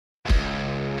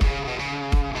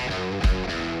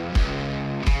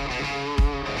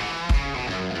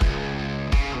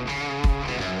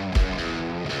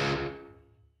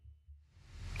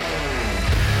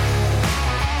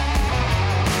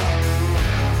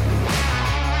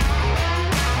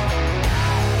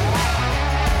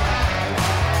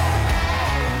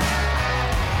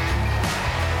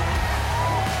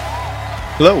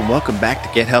Hello and welcome back to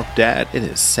Get Help Dad. It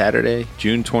is Saturday,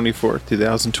 June 24th,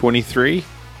 2023.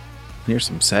 Here's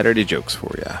some Saturday jokes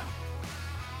for you.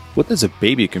 What does a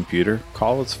baby computer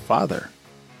call its father?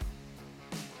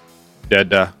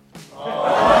 Dada.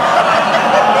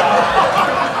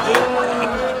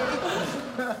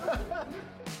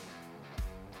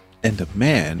 And a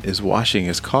man is washing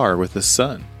his car with his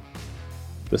son.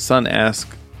 The son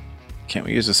asks, "Can't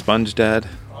we use a sponge, Dad?"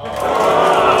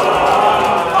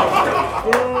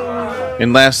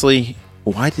 And lastly,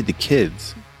 why did the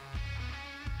kids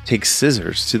take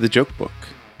scissors to the joke book?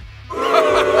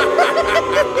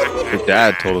 Their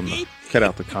dad told them to cut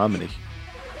out the comedy.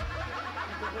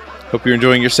 Hope you're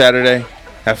enjoying your Saturday.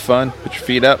 Have fun. Put your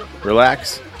feet up.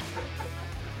 Relax.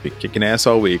 Be kicking ass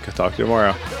all week. I'll talk to you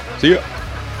tomorrow. See ya.